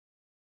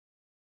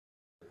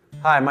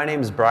Hi, my name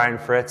is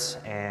Fritz,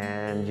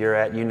 and you're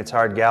at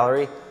Unitard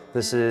Gallery.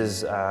 This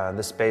is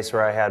the space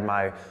where I had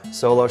my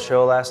solo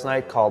show last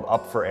night called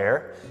Up for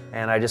Air.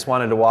 And I just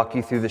wanted to walk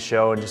you through the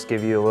show and just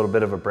give you a little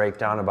bit of a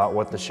breakdown about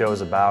what the show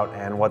is about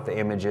and what the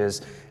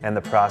images and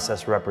the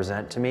process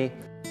represent to me.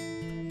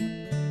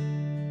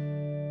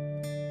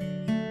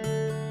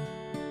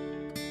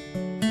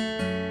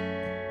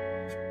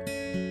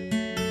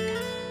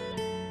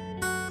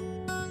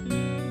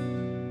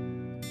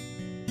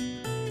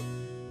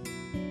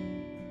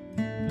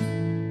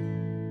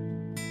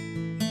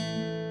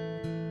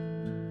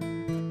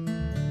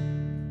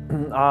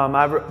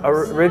 I've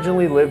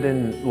originally lived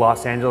in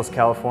Los Angeles,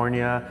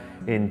 California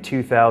in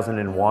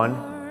 2001,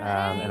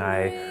 and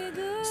I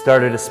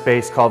started a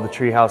space called the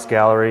Treehouse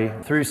Gallery.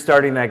 Through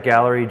starting that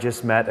gallery,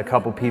 just met a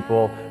couple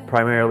people,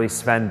 primarily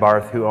Sven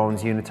Barth, who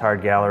owns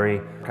Unitard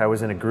Gallery. I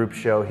was in a group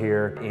show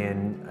here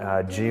in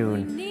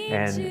June,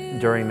 and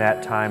during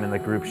that time in the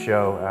group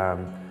show,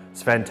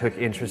 Sven took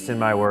interest in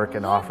my work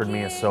and offered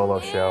me a solo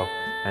show,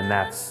 and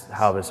that's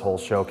how this whole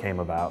show came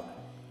about.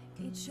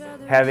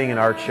 Having an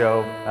art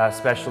show,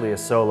 especially a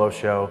solo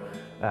show,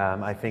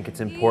 I think it's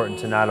important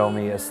to not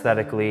only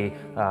aesthetically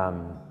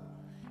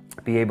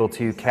be able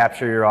to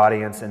capture your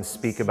audience and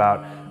speak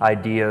about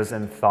ideas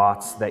and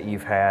thoughts that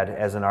you've had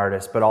as an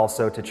artist, but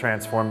also to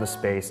transform the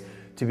space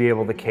to be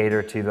able to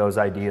cater to those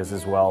ideas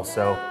as well.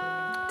 So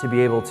to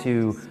be able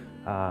to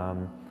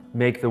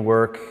make the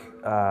work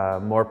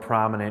more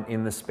prominent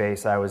in the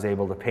space, I was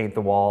able to paint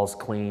the walls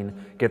clean,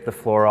 get the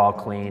floor all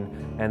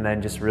clean, and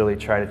then just really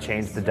try to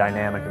change the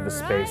dynamic of the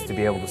space to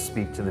be able to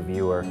speak to the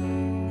viewer.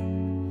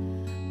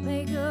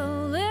 Make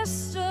a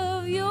list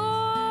of your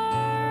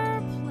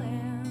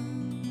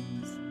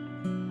plans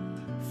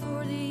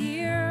for the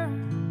year.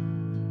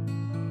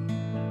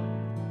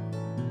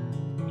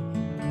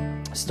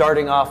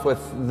 Starting off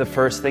with the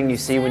first thing you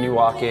see when you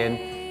walk in,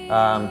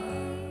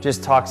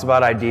 just talks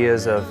about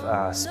ideas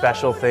of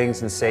special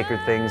things and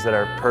sacred things that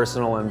are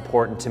personal and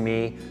important to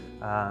me,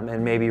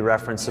 and maybe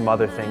reference some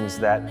other things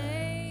that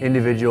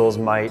individuals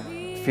might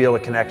feel a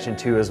connection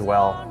to as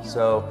well.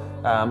 So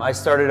I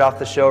started off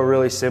the show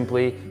really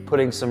simply,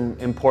 putting some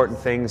important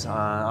things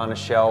on a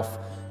shelf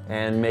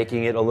and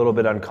making it a little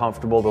bit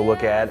uncomfortable to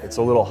look at. It's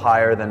a little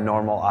higher than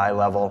normal eye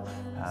level.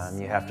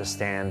 You have to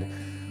stand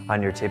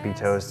on your tippy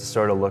toes to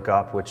sort of look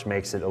up, which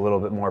makes it a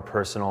little bit more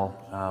personal,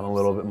 a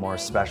little bit more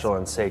special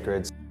and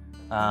sacred.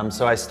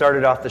 So I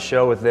started off the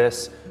show with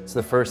this. It's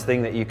the first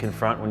thing that you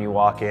confront when you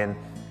walk in,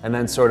 and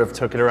then sort of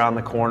took it around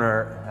the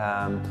corner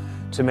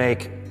to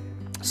make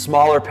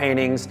smaller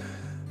paintings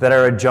that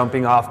are a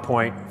jumping off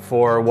point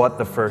for what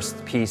the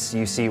first piece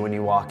you see when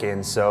you walk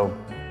in. So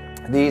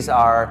these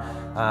are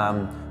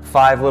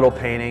 5 little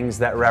paintings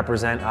that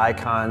represent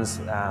icons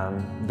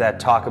that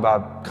talk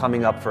about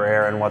coming up for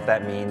air and what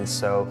that means.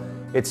 So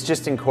it's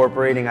just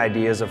incorporating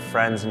ideas of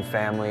friends and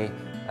family,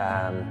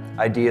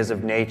 ideas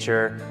of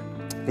nature,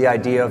 the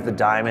idea of the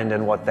diamond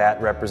and what that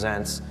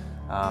represents,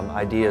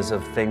 ideas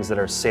of things that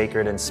are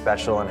sacred and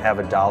special and have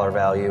a dollar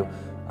value,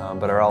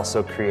 but are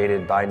also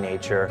created by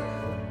nature.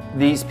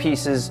 These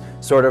pieces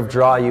sort of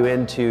draw you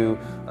into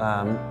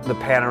the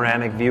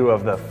panoramic view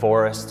of the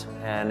forest,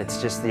 and it's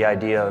just the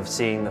idea of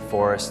seeing the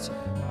forest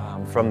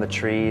from the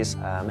trees.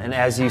 And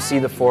as you see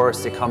the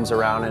forest, it comes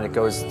around and it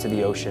goes to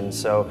the ocean.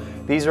 So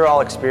these are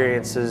all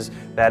experiences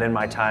that in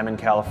my time in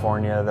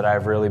California that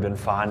I've really been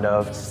fond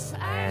of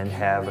and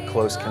have a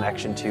close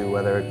connection to,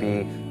 whether it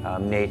be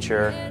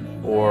nature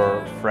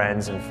or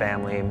friends and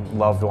family,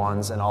 loved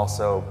ones, and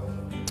also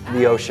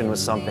the ocean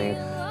was something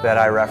that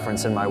I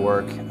reference in my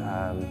work.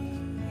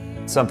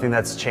 Something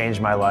that's changed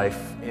my life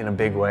in a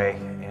big way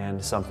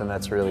and something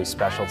that's really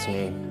special to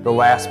me. The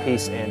last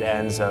piece and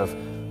ends of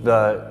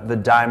the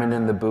diamond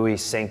and the buoy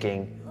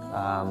sinking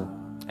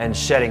and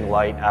shedding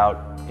light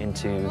out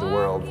into the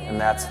world, and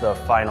that's the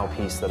final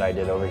piece that I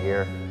did over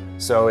here.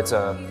 So it's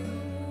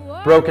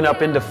broken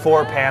up into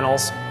 4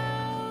 panels,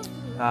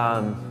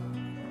 and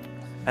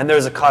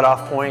there's a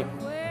cutoff point,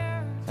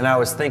 and I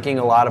was thinking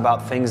a lot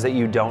about things that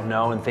you don't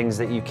know and things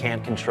that you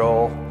can't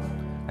control,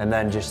 and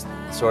then just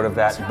sort of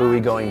that buoy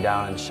going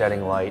down and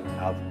shedding light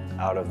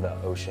out of the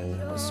ocean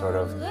was sort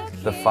of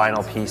the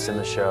final piece in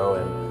the show,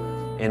 and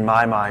in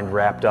my mind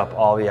wrapped up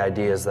all the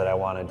ideas that I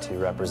wanted to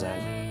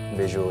represent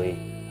visually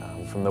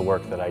from the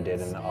work that I did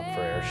in the Up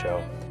for Air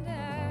show.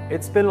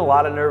 It's been a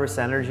lot of nervous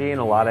energy and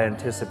a lot of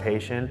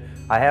anticipation.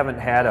 I haven't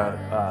had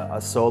a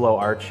solo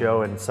art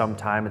show in some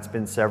time. It's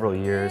been several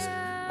years.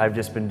 I've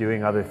just been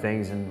doing other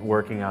things and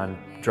working on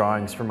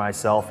drawings for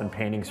myself and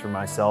paintings for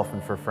myself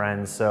and for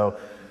friends. So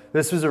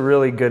this was a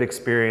really good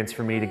experience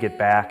for me to get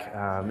back.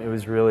 It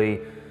was really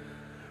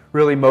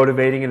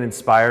motivating and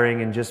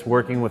inspiring, and just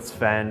working with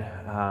Sven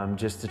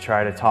just to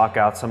try to talk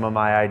out some of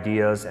my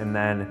ideas. And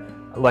then,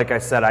 like I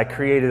said, I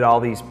created all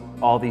these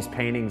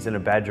paintings in a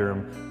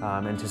bedroom,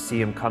 and to see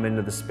them come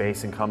into the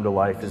space and come to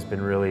life has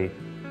been really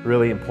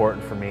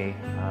important for me.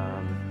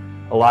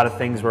 A lot of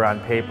things were on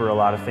paper, a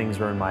lot of things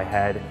were in my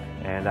head,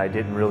 and I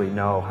didn't really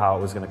know how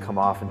it was going to come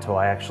off until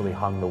I actually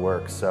hung the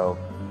work. So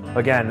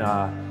again,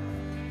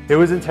 It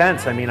was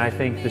intense. I mean, I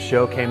think the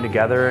show came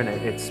together and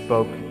it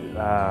spoke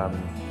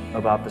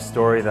about the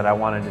story that I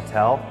wanted to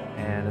tell,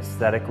 and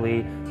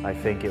aesthetically, I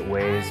think it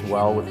weighs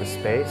well with the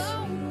space.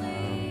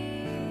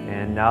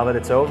 And now that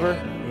it's over,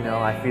 you know,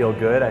 I feel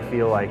good. I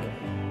feel like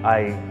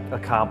I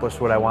accomplished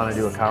what I wanted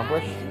to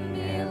accomplish,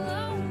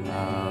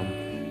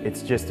 and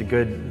it's just a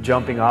good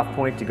jumping off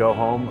point to go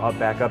home,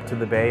 back up to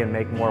the Bay and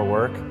make more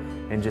work,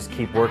 and just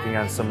keep working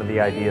on some of the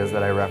ideas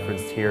that I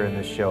referenced here in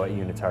this show at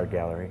Unitard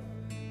Gallery.